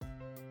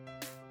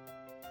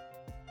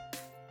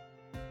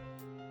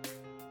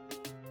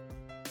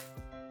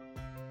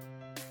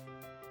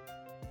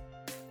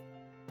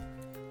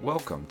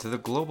Welcome to the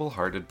Global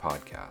Hearted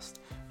Podcast,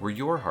 where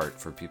your heart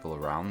for people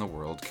around the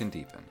world can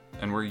deepen,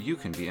 and where you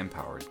can be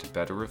empowered to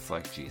better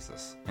reflect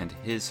Jesus and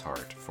His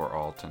heart for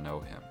all to know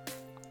Him.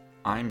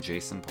 I'm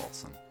Jason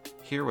Paulson,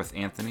 here with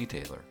Anthony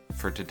Taylor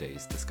for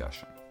today's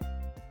discussion.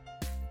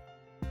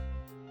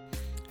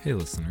 Hey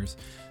listeners,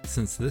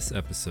 since this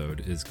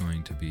episode is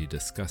going to be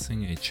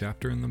discussing a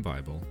chapter in the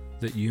Bible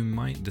that you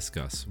might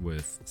discuss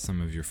with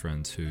some of your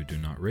friends who do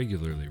not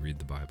regularly read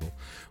the Bible,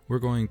 we're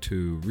going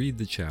to read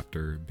the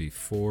chapter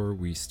before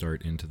we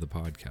start into the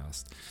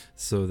podcast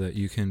so that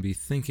you can be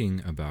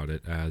thinking about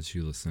it as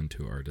you listen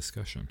to our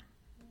discussion.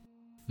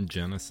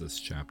 Genesis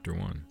chapter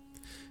 1.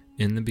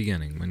 In the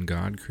beginning, when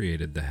God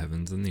created the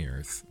heavens and the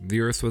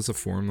earth was a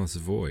formless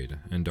void,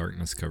 and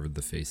darkness covered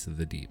the face of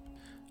the deep,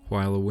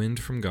 while a wind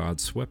from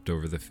God swept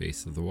over the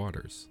face of the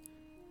waters.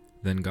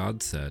 Then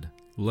God said,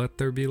 "Let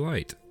there be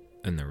light,"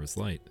 and there was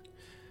light.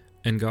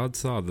 And God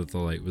saw that the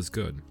light was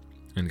good,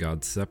 and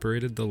God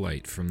separated the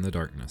light from the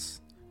darkness.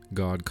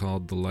 God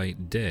called the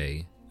light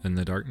day, and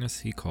the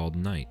darkness He called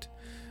night.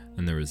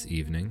 And there was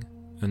evening,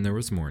 and there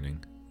was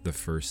morning, the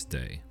first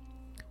day.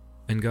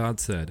 And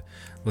God said,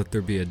 "Let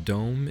there be a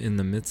dome in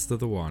the midst of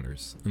the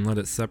waters, and let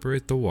it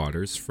separate the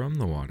waters from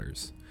the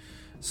waters."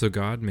 So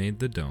God made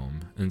the dome,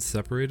 and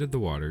separated the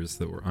waters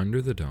that were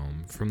under the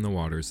dome from the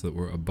waters that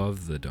were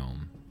above the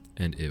dome,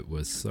 and it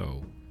was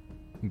so.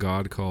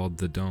 God called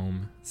the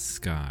dome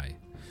sky.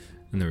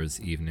 And there was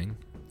evening,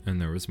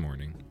 and there was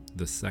morning,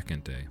 the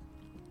second day.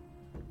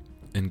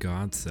 And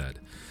God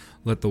said,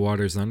 "Let the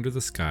waters under the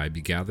sky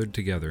be gathered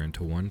together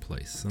into one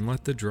place, and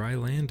let the dry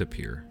land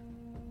appear."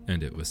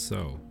 And it was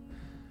so.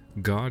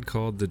 God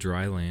called the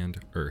dry land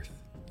earth,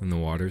 and the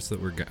waters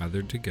that were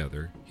gathered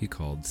together He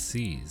called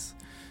seas.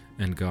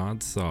 And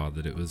God saw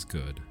that it was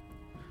good.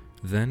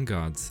 Then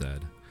God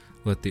said,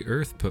 "Let the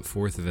earth put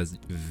forth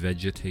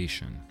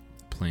vegetation,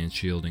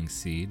 plants yielding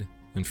seed,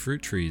 and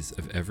fruit trees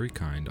of every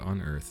kind on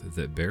earth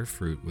that bear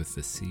fruit with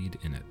the seed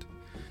in it."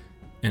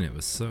 And it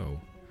was so.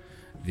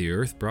 The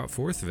earth brought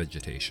forth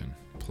vegetation,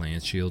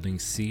 plants yielding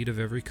seed of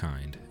every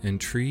kind,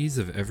 and trees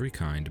of every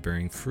kind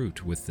bearing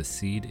fruit with the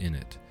seed in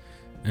it.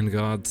 And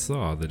God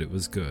saw that it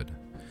was good.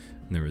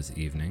 And there was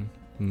evening,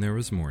 and there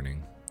was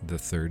morning, the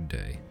third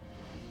day.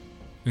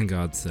 And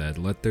God said,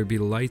 "Let there be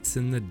lights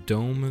in the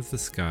dome of the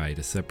sky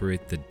to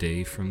separate the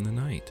day from the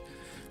night.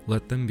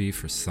 Let them be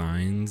for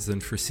signs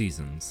and for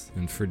seasons,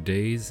 and for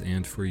days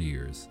and for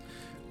years.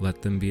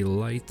 Let them be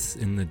lights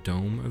in the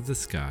dome of the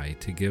sky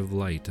to give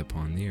light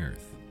upon the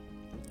earth."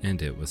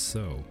 And it was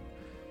so.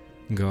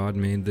 God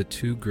made the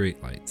two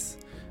great lights,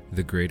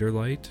 the greater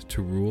light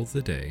to rule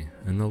the day,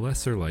 and the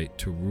lesser light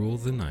to rule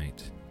the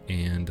night,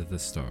 and the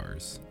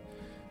stars.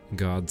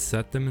 God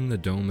set them in the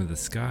dome of the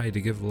sky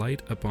to give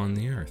light upon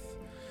the earth,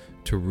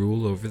 to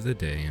rule over the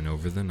day and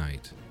over the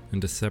night,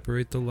 and to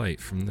separate the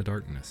light from the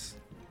darkness.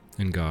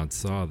 And God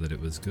saw that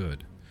it was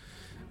good.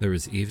 There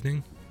was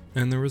evening,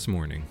 and there was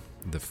morning,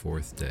 the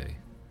fourth day.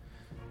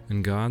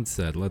 And God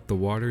said, "Let the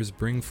waters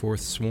bring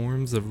forth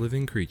swarms of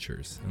living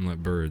creatures, and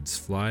let birds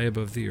fly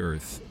above the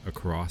earth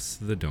across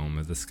the dome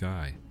of the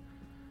sky."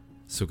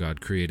 So God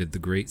created the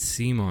great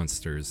sea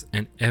monsters,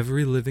 and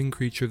every living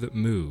creature that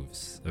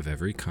moves, of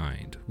every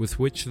kind, with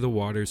which the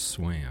waters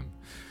swam,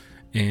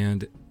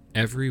 and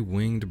every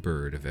winged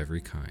bird of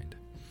every kind.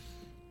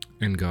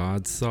 And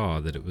God saw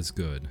that it was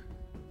good.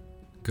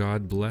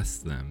 God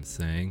blessed them,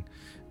 saying,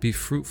 "Be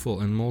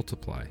fruitful and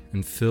multiply,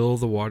 and fill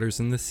the waters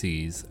and the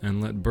seas,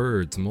 and let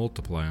birds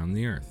multiply on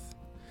the earth."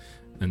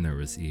 And there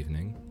was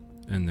evening,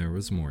 and there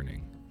was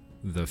morning,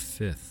 the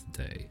fifth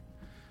day.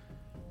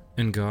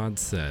 And God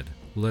said,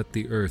 "Let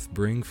the earth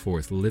bring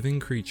forth living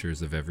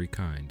creatures of every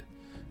kind,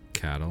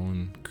 cattle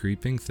and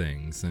creeping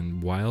things,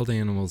 and wild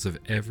animals of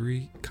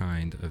every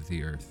kind of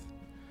the earth."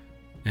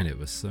 And it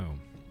was so.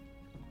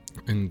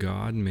 And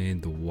God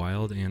made the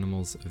wild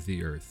animals of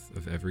the earth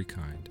of every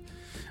kind,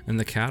 and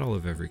the cattle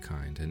of every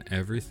kind, and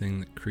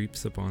everything that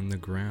creeps upon the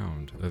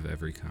ground of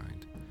every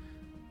kind.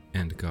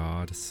 And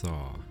God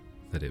saw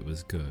that it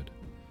was good.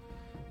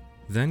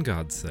 Then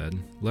God said,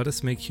 "Let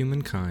us make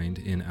humankind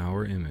in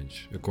our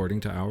image, according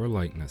to our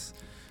likeness.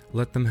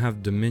 Let them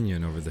have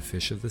dominion over the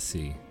fish of the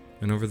sea,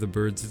 and over the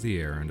birds of the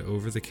air, and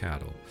over the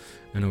cattle,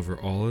 and over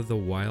all of the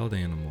wild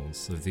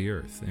animals of the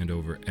earth, and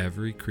over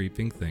every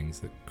creeping thing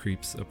that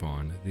creeps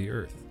upon the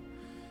earth."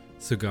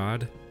 So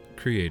God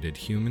created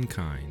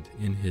humankind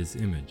in His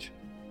image.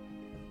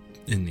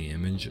 In the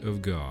image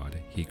of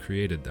God He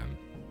created them.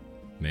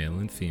 Male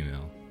and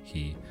female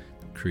He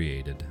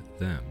created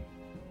them.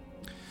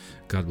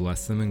 God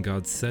blessed them, and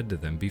God said to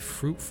them, "Be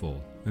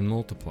fruitful and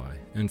multiply,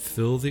 and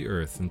fill the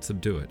earth and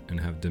subdue it, and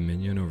have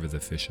dominion over the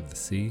fish of the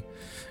sea,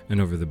 and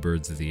over the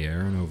birds of the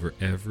air, and over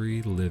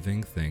every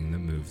living thing that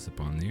moves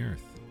upon the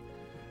earth."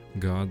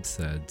 God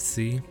said,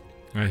 "See,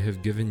 I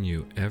have given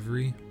you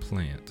every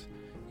plant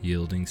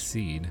yielding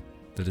seed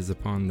that is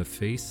upon the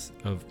face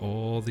of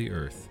all the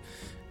earth,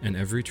 and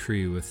every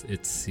tree with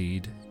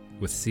seed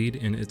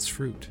in its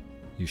fruit.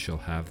 You shall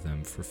have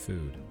them for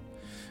food.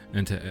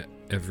 And to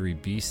every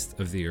beast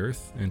of the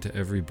earth, and to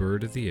every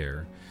bird of the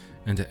air,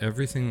 And to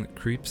everything that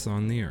creeps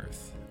on the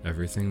earth,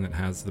 everything that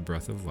has the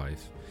breath of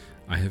life,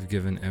 I have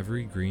given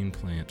every green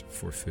plant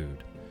for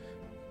food.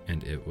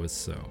 And it was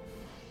so.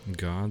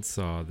 God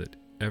saw that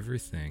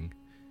everything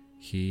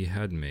he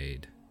had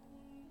made,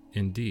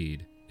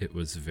 indeed, it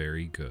was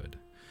very good.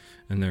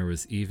 And there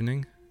was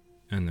evening,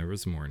 and there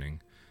was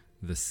morning,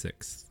 the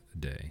sixth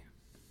day.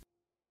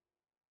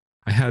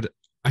 I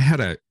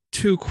had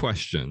two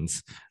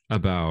questions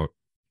about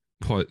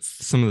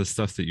some of the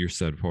stuff that you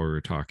said while we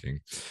were talking.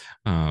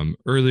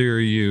 Earlier,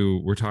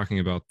 you were talking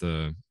about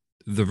the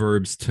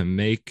verbs to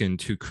make and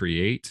to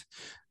create,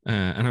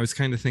 and I was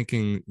kind of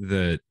thinking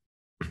that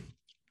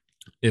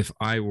if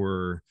I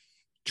were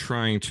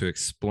trying to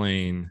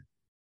explain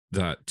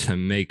that to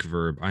make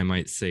verb, I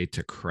might say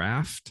to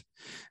craft,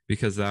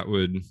 because that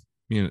would,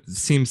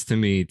 seems to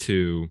me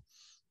to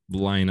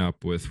line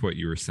up with what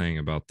you were saying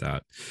about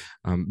that.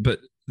 But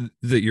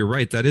that you're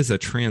right, that is a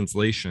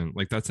translation,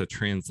 like that's a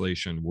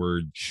translation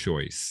word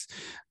choice.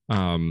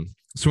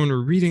 So when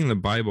we're reading the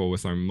Bible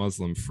with our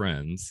Muslim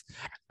friends,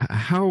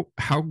 how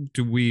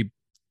do we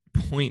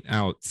point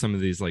out some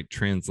of these like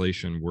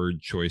translation word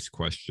choice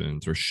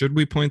questions, or should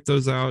we point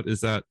those out?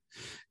 Is that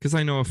because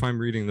I know if I'm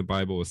reading the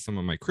Bible with some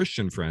of my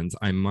Christian friends,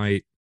 I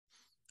might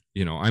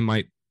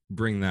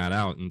bring that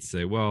out and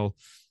say, well,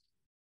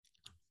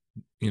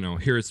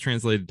 here it's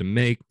translated to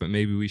make, but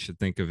maybe we should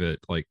think of it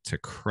like to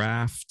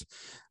craft.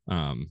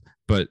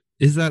 But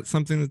is that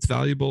something that's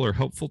valuable or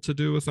helpful to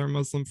do with our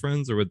Muslim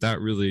friends, or would that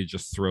really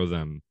just throw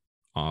them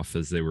off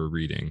as they were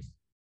reading?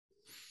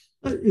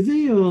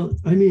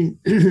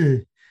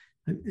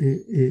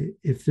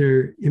 If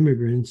they're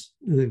immigrants,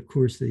 of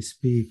course they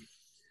speak,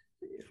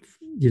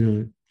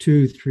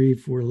 2, 3,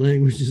 4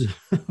 languages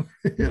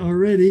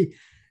already,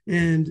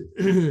 and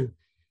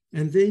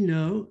they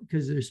know,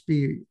 because they're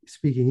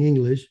speaking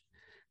English,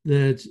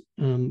 that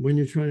when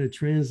you're trying to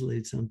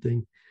translate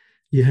something,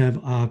 you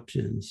have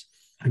options.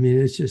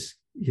 It's just,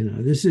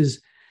 this is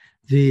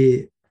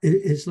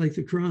it's like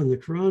the Quran. The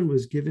Quran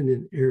was given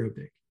in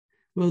Arabic.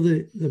 Well,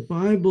 the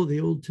Bible,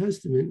 the Old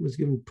Testament, was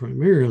given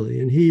primarily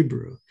in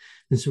Hebrew.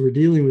 And so we're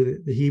dealing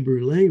with the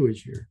Hebrew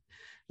language here.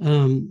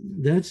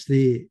 That's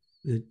the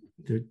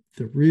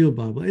real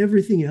Bible.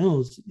 Everything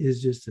else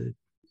is just a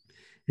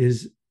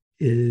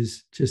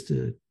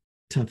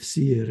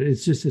tafsir.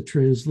 It's just a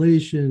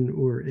translation,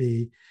 or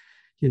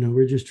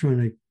we're just trying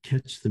to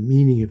catch the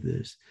meaning of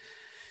this.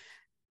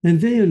 And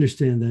they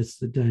understand that's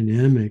the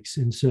dynamics.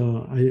 And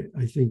so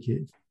I think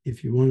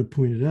if you want to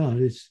point it out,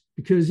 it's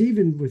because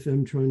even with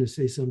them trying to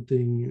say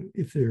something,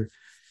 if their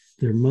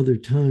mother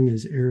tongue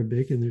is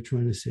Arabic and they're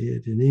trying to say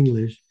it in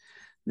English,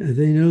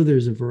 they know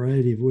there's a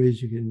variety of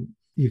ways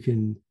you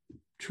can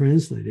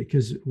translate it,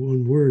 because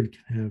one word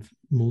can have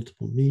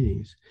multiple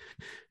meanings.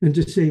 And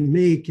to say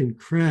make and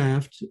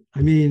craft,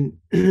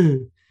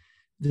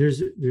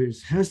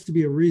 there's has to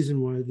be a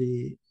reason why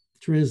the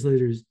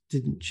translators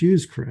didn't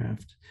choose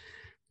craft,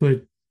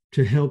 but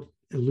to help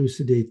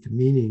elucidate the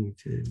meaning.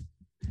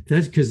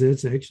 That's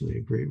actually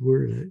a great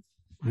word.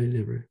 I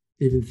never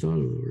even thought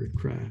of the word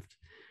craft,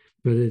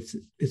 but it's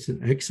an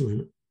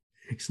excellent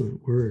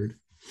word.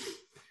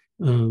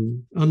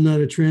 I'm not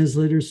a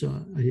translator,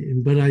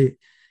 but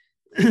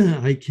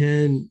I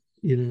can,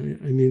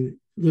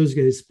 those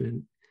guys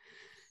spend,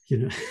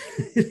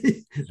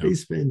 they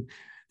spend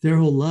their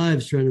whole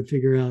lives trying to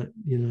figure out,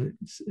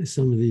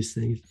 some of these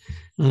things.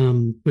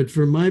 But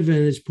from my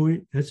vantage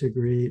point, that's a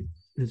great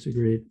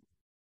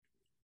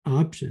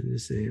option to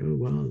say, oh,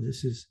 wow,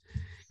 this is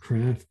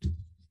craft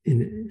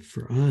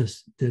for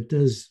us that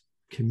does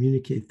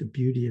communicate the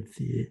beauty of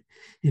the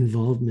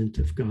involvement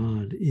of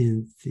God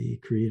in the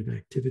creative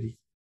activity.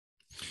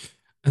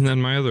 And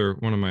then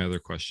one of my other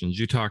questions,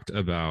 you talked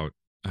about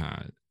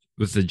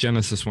with the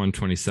Genesis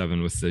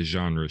 1:27, with the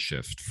genre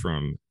shift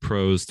from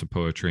prose to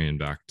poetry and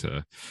back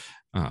to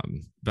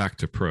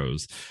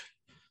prose,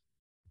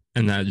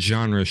 and that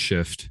genre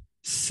shift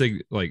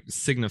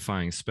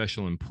signifying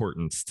special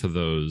importance to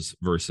those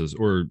verses,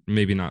 or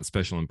maybe not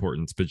special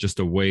importance, but just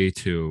a way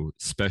to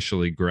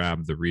specially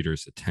grab the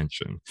reader's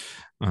attention.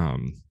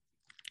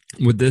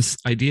 Would this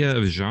idea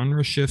of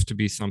genre shift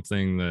be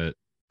something that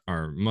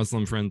our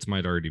Muslim friends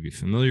might already be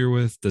familiar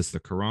with? Does the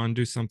Quran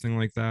do something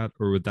like that?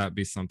 Or would that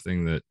be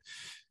something that,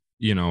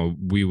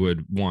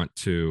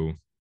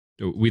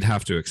 we'd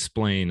have to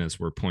explain as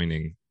we're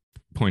pointing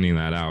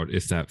that out,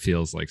 if that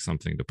feels like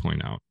something to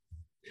point out?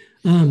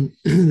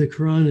 The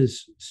Quran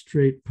is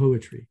straight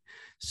poetry,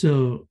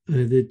 so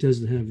it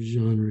doesn't have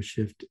genre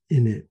shift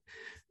in it.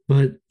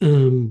 But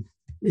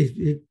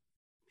if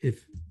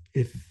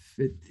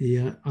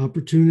the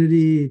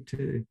opportunity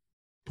to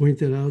point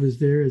that out is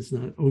there, it's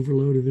not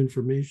overload of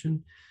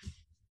information.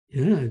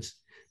 Yeah, it's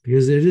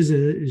because it is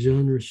a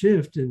genre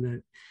shift, and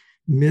that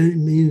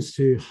means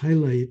to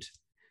highlight,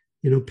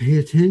 pay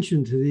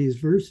attention to these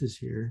verses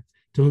here.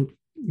 Don't,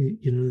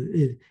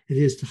 it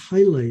is to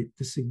highlight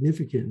the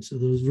significance of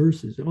those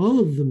verses. All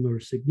of them are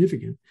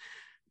significant,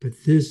 but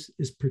this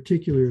is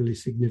particularly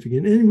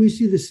significant. And we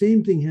see the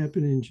same thing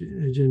happen in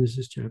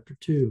Genesis chapter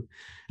 2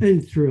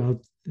 and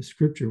throughout the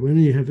scripture. When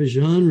you have a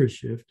genre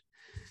shift,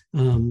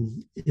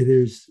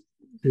 there's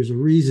a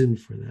reason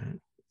for that.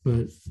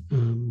 But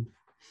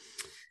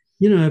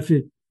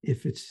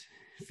if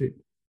it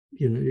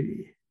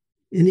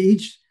in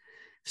each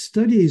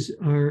studies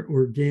are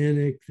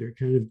organic, they're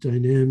kind of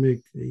dynamic,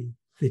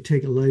 they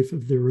take a life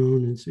of their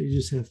own, and so you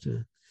just have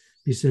to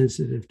be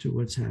sensitive to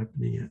what's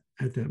happening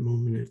at that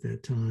moment, at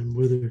that time,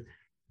 whether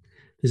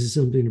this is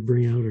something to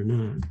bring out or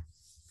not.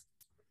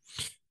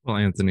 Well,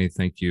 Anthony,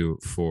 thank you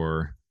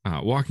for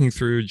walking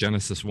through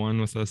Genesis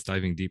 1 with us,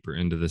 diving deeper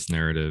into this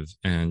narrative,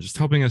 and just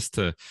helping us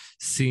to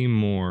see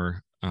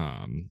more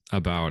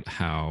about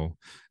how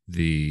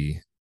the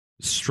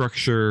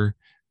structure,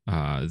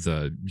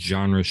 the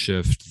genre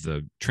shift,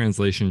 the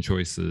translation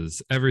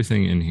choices,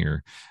 everything in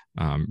here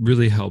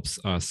really helps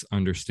us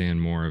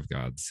understand more of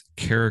God's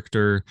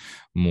character,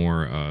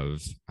 more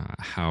of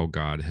how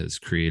God has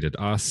created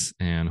us,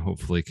 and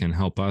hopefully can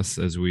help us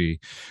as we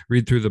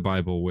read through the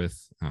Bible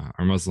with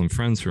our Muslim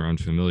friends who are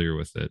unfamiliar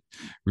with it,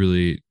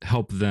 really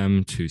help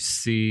them to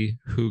see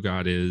who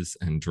God is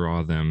and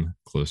draw them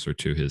closer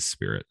to his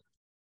spirit.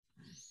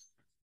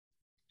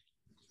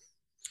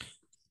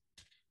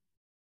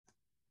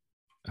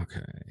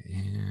 Okay,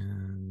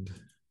 and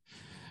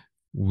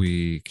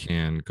we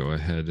can go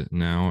ahead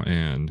now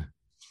and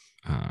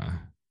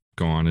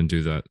go on and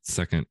do that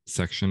second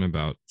section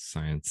about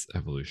science,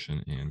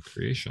 evolution, and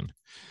creation.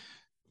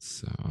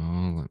 So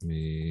let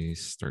me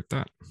start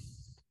that.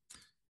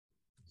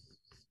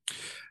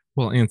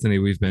 Well, Anthony,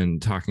 we've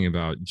been talking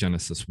about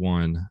Genesis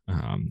 1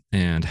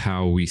 and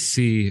how we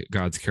see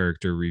God's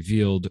character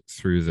revealed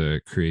through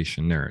the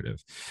creation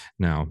narrative.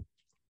 Now,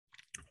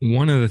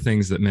 one of the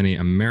things that many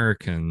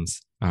Americans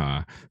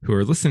who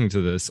are listening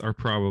to this are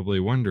probably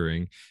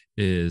wondering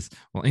is,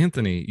 well,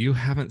 Anthony, you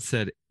haven't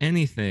said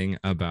anything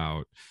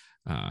about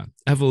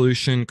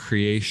evolution,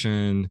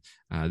 creation,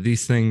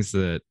 these things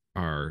that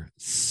are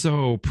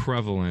so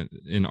prevalent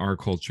in our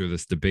culture,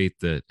 this debate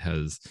that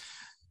has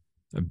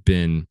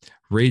been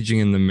raging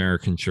in the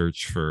American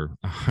church for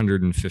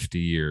 150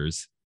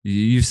 years.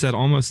 You've said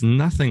almost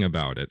nothing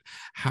about it.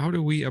 How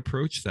do we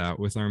approach that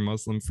with our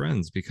Muslim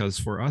friends? Because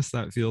for us,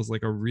 that feels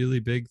like a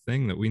really big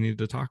thing that we need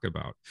to talk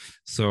about.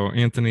 So,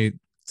 Anthony,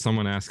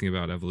 someone asking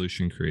about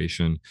evolution,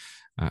 creation,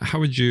 how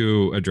would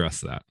you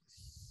address that?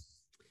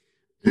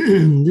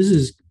 This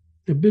is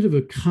a bit of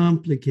a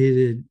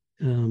complicated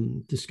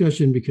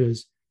discussion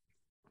because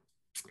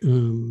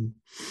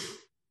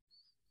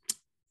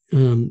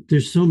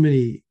there's so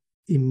many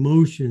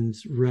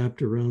emotions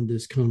wrapped around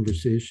this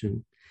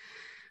conversation.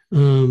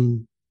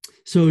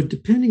 So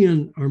depending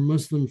on our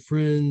Muslim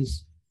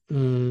friends,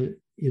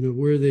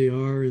 where they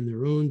are in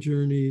their own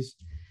journeys,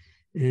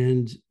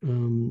 and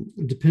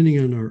depending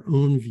on our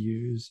own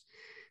views,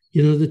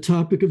 the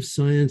topic of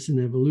science and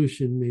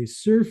evolution may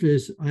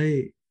surface.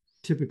 I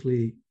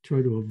typically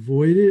try to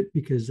avoid it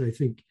because I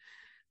think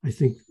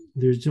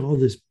there's all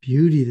this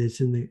beauty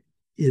that's in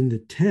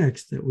the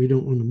text that we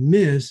don't want to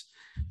miss,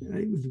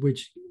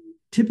 which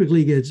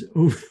typically gets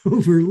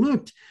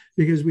overlooked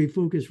because we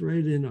focus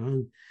right in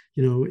on,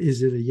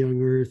 is it a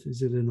young earth?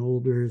 Is it an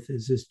old earth?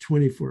 Is this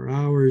 24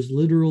 hours,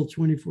 literal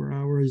 24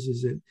 hours?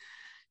 Is it,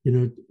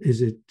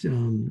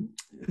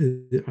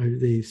 are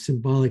they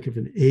symbolic of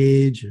an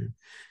age? Or,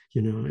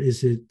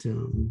 is it,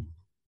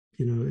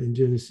 in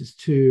Genesis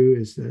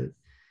 2,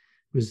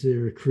 was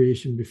there a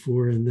creation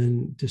before and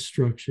then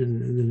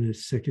destruction and then a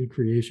second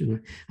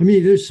creation? I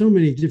mean, there's so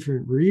many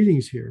different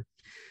readings here.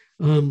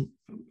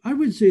 I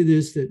would say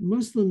this, that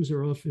Muslims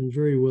are often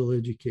very well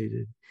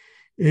educated.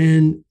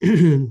 And,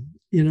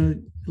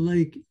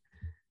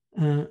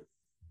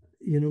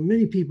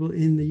 many people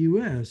in the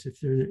US, if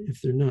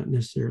they're not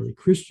necessarily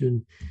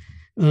Christian,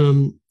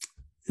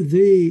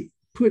 they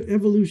put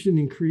evolution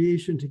and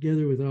creation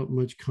together without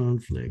much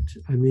conflict.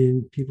 I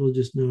mean, people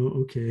just know,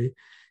 okay,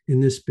 in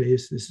this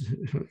space, this is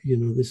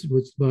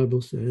what the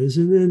Bible says.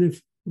 And then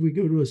if we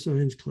go to a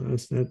science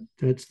class,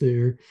 that's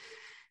there.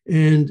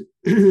 And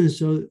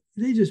so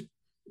they just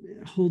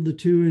hold the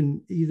two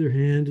in either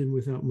hand and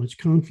without much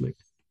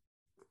conflict.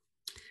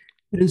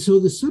 And so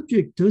the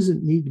subject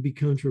doesn't need to be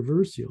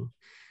controversial,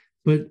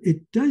 but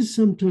it does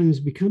sometimes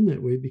become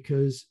that way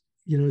because,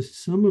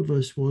 some of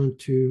us want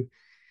to,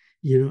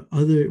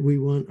 we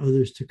want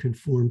others to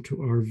conform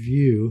to our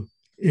view.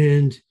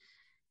 And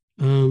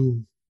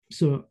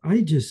so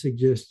I just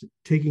suggest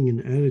taking an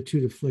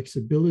attitude of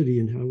flexibility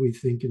in how we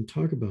think and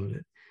talk about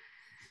it.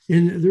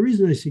 And the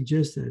reason I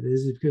suggest that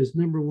is because,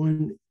 number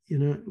one,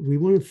 we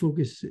want to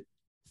focus,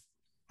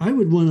 I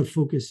would want to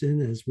focus in,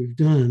 as we've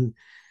done,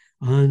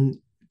 on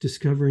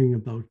discovering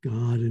about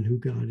God and who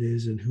God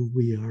is and who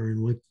we are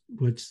and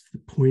what's the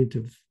point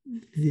of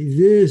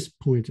this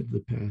point of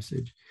the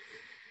passage.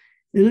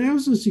 And I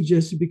also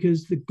suggested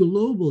because the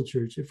global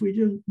church, if we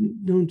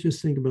don't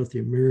just think about the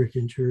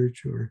American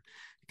church, or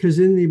because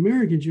in the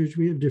American church,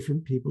 we have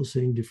different people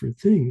saying different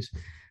things.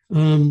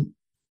 And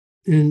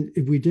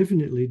we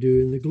definitely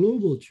do in the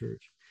global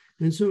church.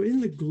 And so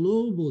in the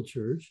global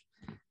church,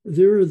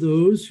 there are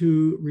those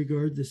who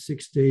regard the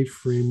 6-day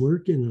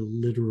framework in a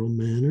literal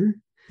manner.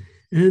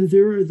 And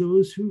there are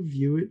those who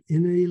view it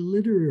in a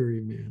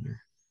literary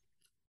manner.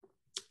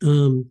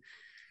 And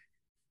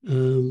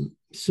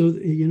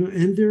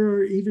there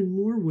are even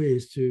more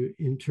ways to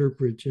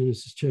interpret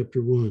Genesis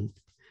chapter 1.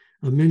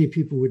 Many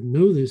people would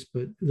know this,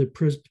 but the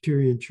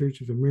Presbyterian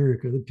Church of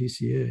America, the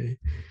PCA,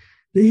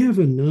 they have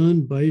a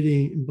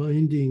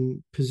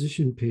non-binding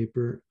position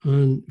paper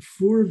on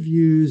 4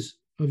 views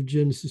of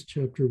Genesis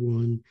chapter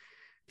 1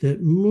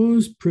 that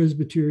most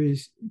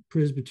presbyteries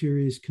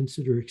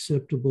consider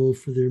acceptable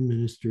for their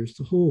ministers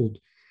to hold.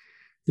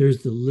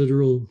 There's the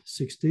literal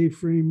 6-day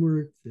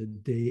framework, the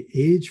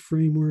day-age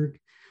framework,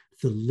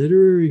 the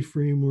literary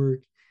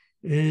framework,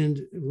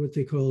 and what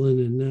they call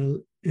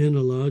an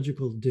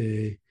analogical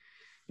day,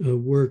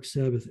 work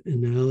Sabbath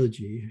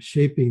analogy,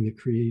 shaping the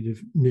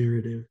creative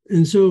narrative.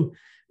 And so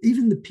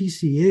even the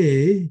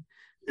PCA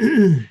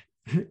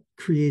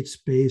creates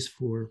space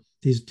for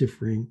these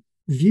differing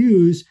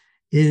views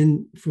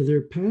for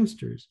their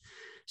pastors.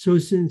 So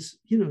since,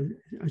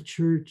 a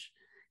church,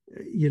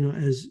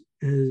 because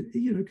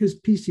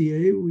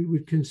PCA we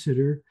would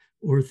consider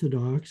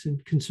orthodox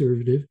and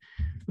conservative,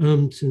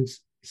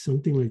 since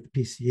something like the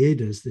PCA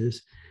does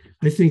this,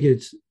 I think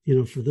it's,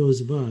 for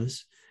those of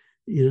us,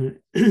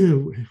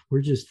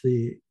 we're just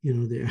the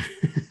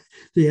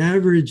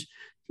average,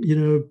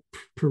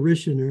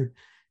 parishioner,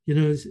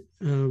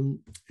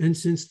 and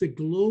since the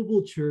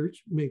global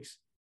church makes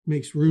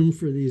room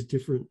for these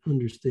different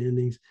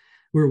understandings,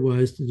 we're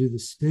wise to do the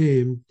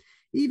same,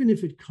 even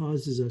if it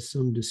causes us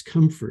some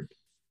discomfort.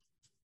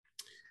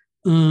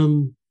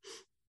 And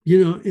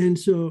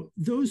so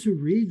those who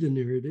read the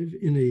narrative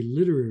in a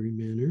literary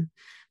manner,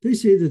 they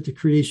say that the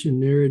creation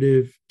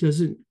narrative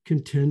doesn't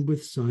contend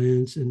with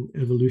science and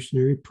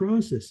evolutionary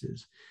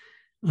processes.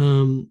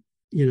 And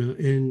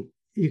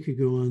you could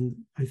go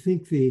on. I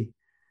think the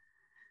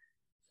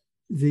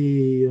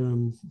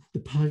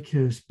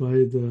podcast by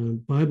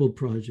the Bible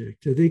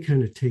Project, they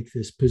kind of take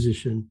this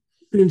position,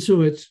 and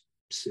so it's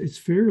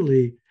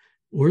fairly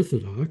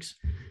orthodox.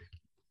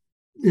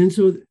 And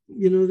so,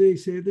 they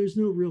say there's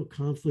no real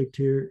conflict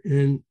here.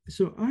 And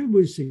so I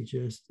would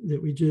suggest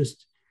that we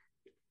just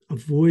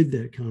avoid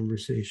that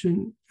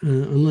conversation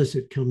unless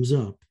it comes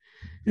up.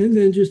 And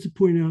then just to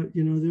point out,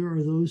 there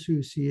are those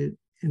who see it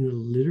in a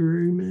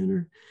literary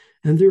manner,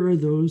 and there are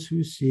those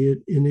who see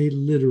it in a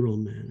literal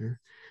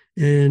manner.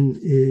 And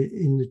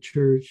in the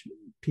church,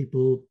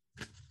 people,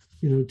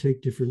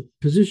 take different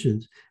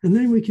positions. And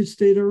then we could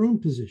state our own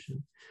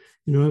position.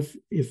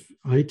 If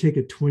I take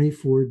a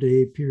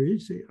 24-day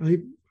period, say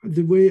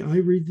the way I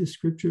read the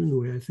scripture and the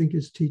way I think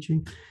it's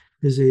teaching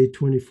is a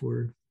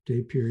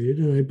 24-day period,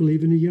 and I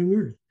believe in a young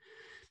earth.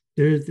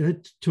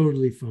 That's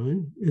totally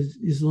fine,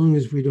 as long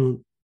as we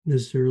don't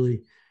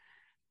necessarily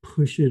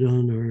push it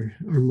on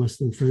our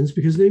Muslim friends,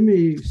 because they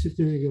may sit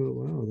there and go,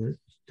 "Wow,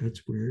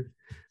 that's weird.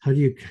 How do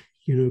you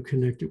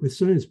connect it with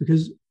science?"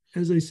 Because,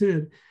 as I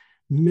said,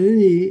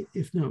 many,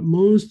 if not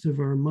most, of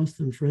our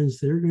Muslim friends,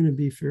 they're going to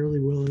be fairly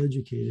well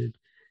educated,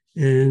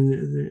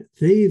 and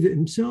they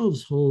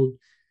themselves hold,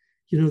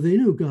 they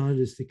know God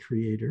is the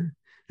creator,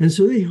 and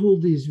so they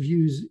hold these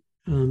views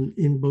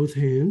in both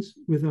hands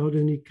without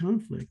any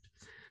conflict.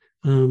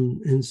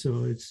 And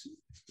so it's,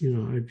 I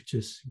would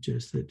just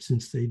suggest that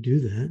since they do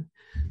that,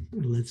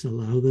 let's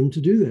allow them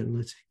to do that, and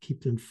let's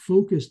keep them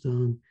focused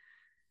on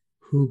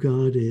who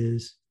God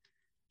is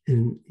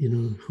and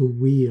who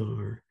we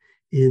are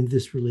in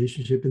this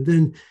relationship. And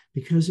then,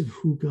 because of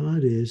who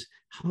God is,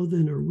 how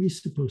then are we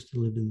supposed to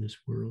live in this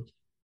world?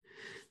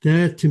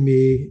 That to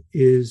me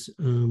is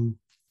a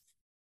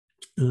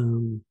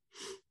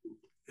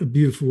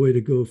beautiful way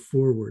to go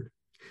forward.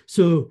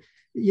 So,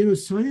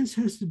 science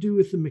has to do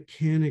with the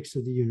mechanics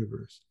of the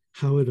universe,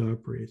 how it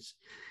operates.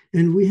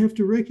 And we have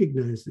to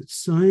recognize that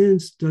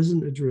science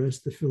doesn't address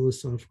the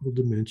philosophical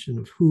dimension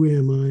of who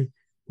am I?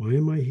 Why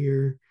am I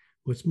here?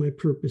 What's my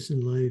purpose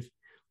in life?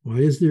 Why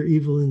is there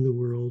evil in the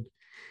world?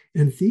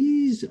 And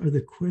these are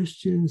the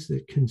questions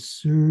that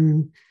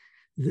concern,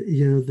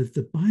 that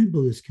the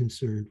Bible is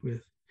concerned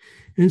with.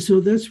 And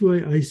so that's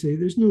why I say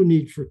there's no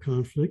need for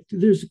conflict.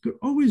 There's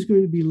always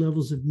going to be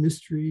levels of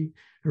mystery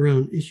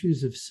around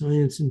issues of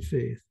science and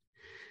faith.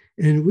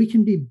 And we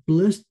can be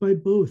blessed by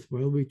both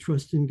while we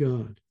trust in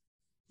God.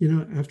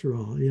 After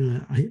all,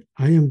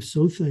 I am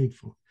so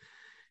thankful.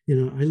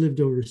 I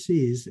lived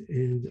overseas,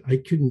 and I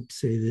couldn't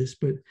say this,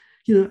 but,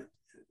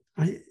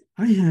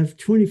 I have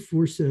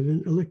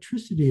 24/7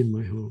 electricity in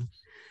my home.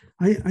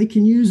 I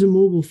can use a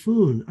mobile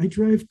phone. I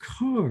drive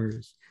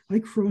cars. I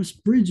cross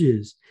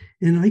bridges,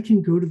 and I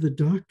can go to the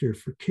doctor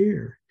for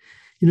care.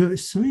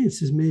 Science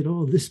has made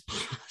all this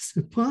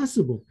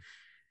possible.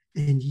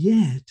 And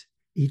yet,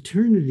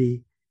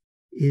 eternity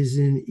is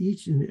in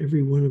each and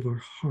every one of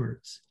our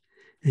hearts.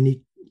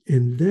 And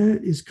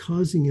that is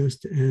causing us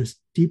to ask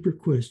deeper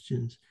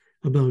questions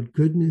about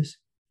goodness,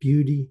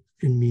 beauty,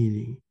 and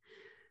meaning.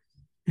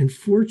 And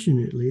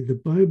fortunately, the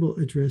Bible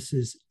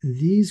addresses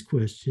these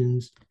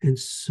questions and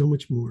so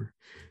much more,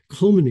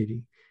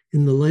 culminating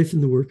in the life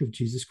and the work of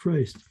Jesus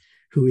Christ,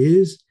 who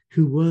is,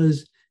 who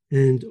was,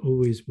 and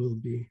always will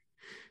be.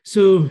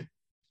 So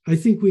I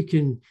think we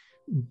can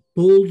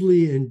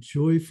boldly and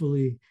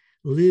joyfully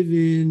live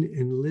in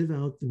and live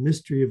out the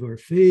mystery of our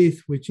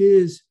faith, which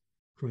is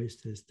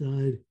Christ has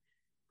died,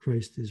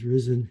 Christ is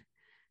risen,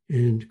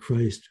 and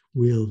Christ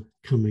will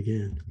come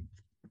again.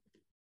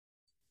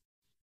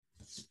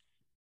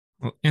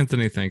 Well,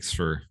 Anthony, thanks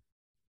for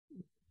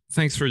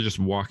just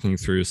walking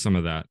through some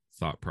of that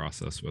thought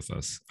process with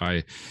us.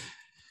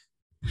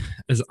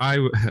 As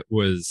I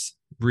was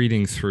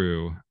reading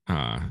through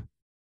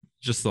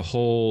just the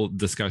whole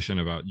discussion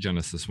about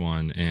Genesis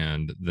 1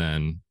 and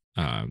then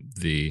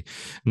the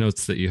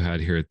notes that you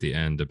had here at the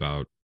end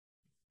about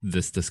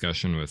this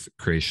discussion with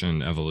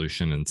creation,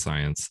 evolution, and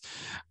science,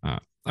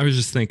 I was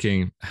just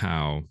thinking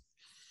how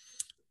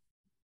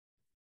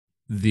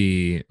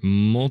the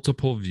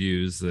multiple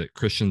views that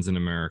Christians in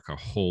America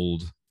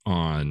hold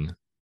on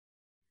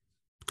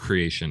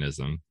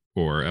creationism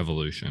or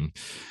evolution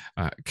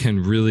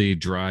can really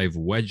drive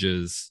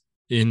wedges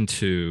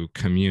into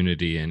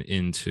community and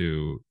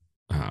into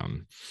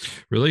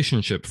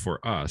relationship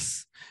for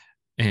us.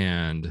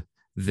 And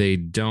they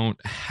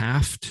don't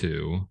have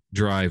to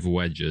drive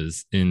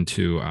wedges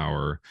into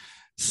our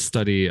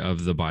study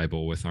of the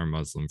Bible with our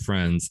Muslim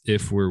friends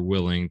if we're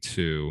willing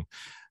to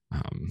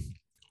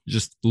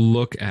just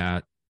look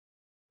at,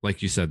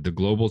 like you said, the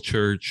global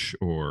church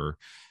or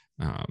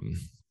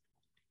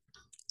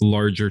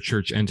larger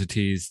church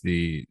entities,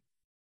 the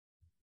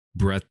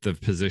breadth of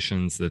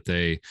positions that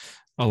they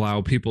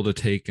allow people to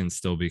take and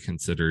still be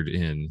considered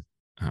in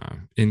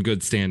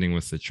good standing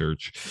with the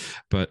church.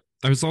 But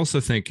I was also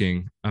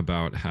thinking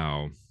about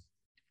how,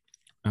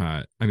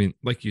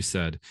 like you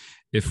said,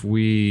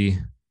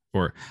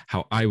 or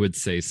how I would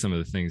say some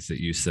of the things that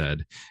you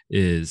said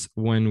is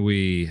when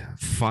we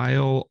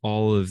file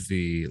all of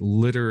the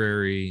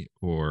literary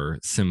or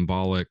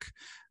symbolic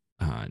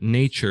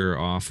nature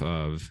off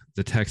of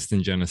the text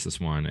in Genesis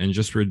 1 and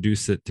just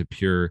reduce it to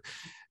pure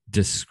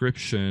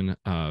description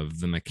of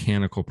the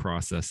mechanical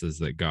processes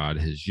that God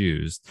has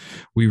used,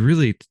 we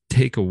really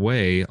take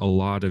away a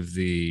lot of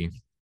the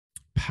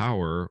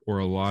power or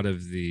a lot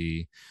of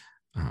the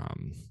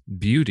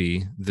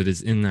beauty that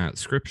is in that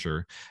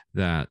scripture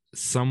that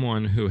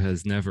someone who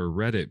has never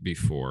read it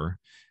before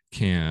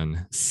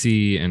can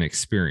see and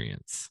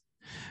experience.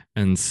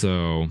 And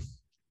so,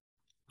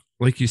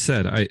 like you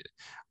said, I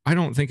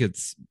don't think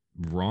it's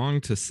wrong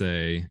to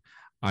say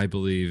I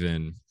believe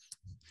in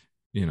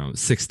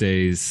 6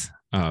 days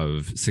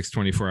of 6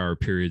 24-hour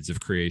periods of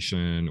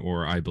creation,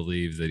 or I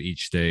believe that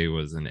each day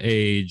was an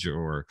age,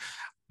 or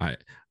I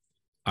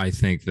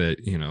think that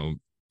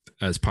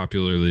as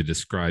popularly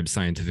described,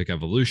 scientific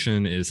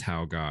evolution is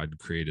how God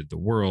created the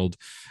world.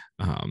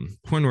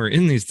 When we're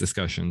in these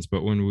discussions,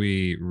 but when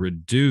we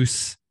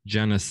reduce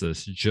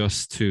Genesis 1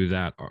 just to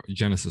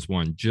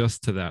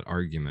that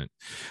argument,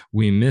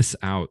 we miss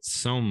out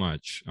so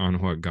much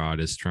on what God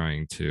is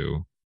trying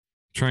to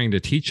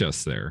teach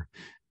us there.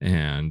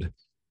 And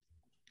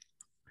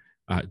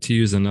to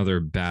use another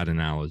bad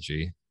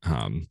analogy,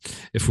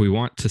 if we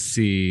want to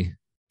see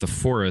the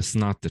forest,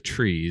 not the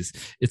trees,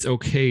 it's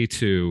okay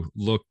to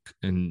look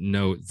and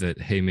note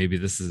that, hey, maybe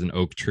this is an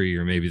oak tree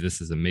or maybe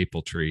this is a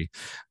maple tree,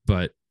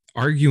 but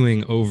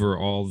arguing over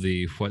all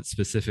the what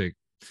specific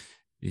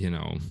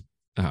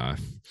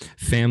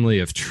family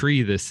of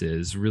tree this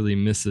is really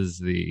misses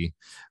the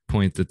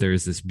point that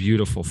there's this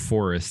beautiful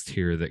forest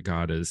here that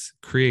God has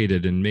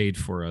created and made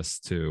for us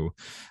to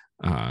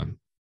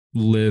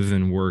live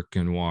and work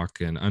and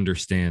walk and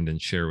understand and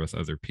share with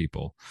other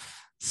people.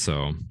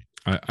 So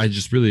I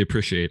just really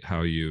appreciate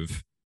how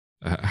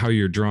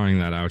you're drawing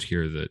that out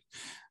here, that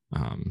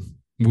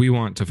we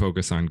want to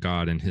focus on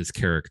God and his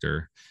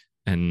character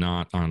and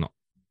not on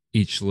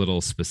each little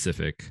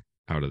specific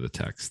out of the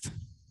text.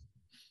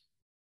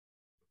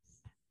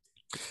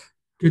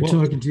 Good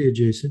talking to you,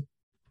 Jason.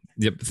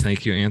 Yep.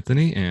 Thank you,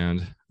 Anthony.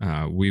 And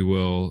we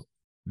will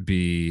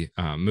be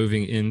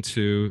moving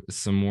into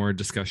some more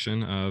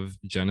discussion of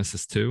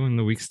Genesis 2 in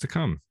the weeks to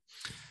come.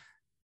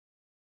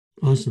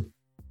 Awesome.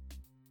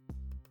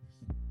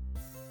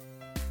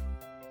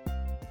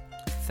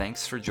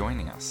 Thanks for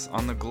joining us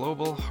on the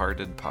Global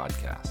Hearted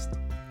Podcast.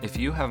 If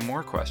you have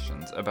more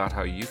questions about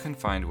how you can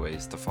find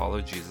ways to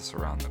follow Jesus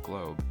around the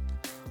globe,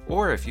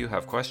 or if you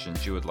have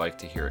questions you would like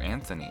to hear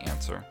Anthony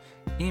answer,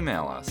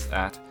 email us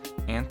at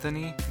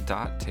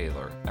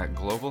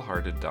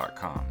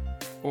anthony.taylor@globalhearted.com.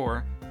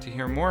 Or to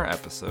hear more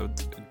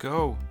episodes,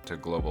 go to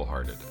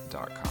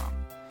globalhearted.com.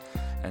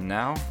 And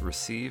now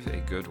receive a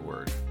good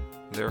word.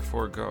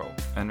 Therefore go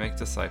and make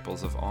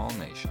disciples of all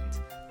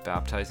nations,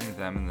 baptizing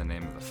them in the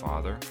name of the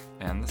Father,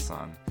 and the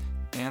Son,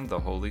 and the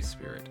Holy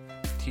Spirit,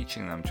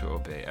 teaching them to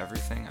obey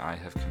everything I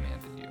have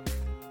commanded you.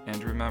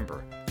 And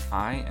remember,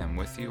 I am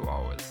with you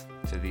always,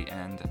 to the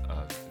end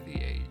of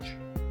the age.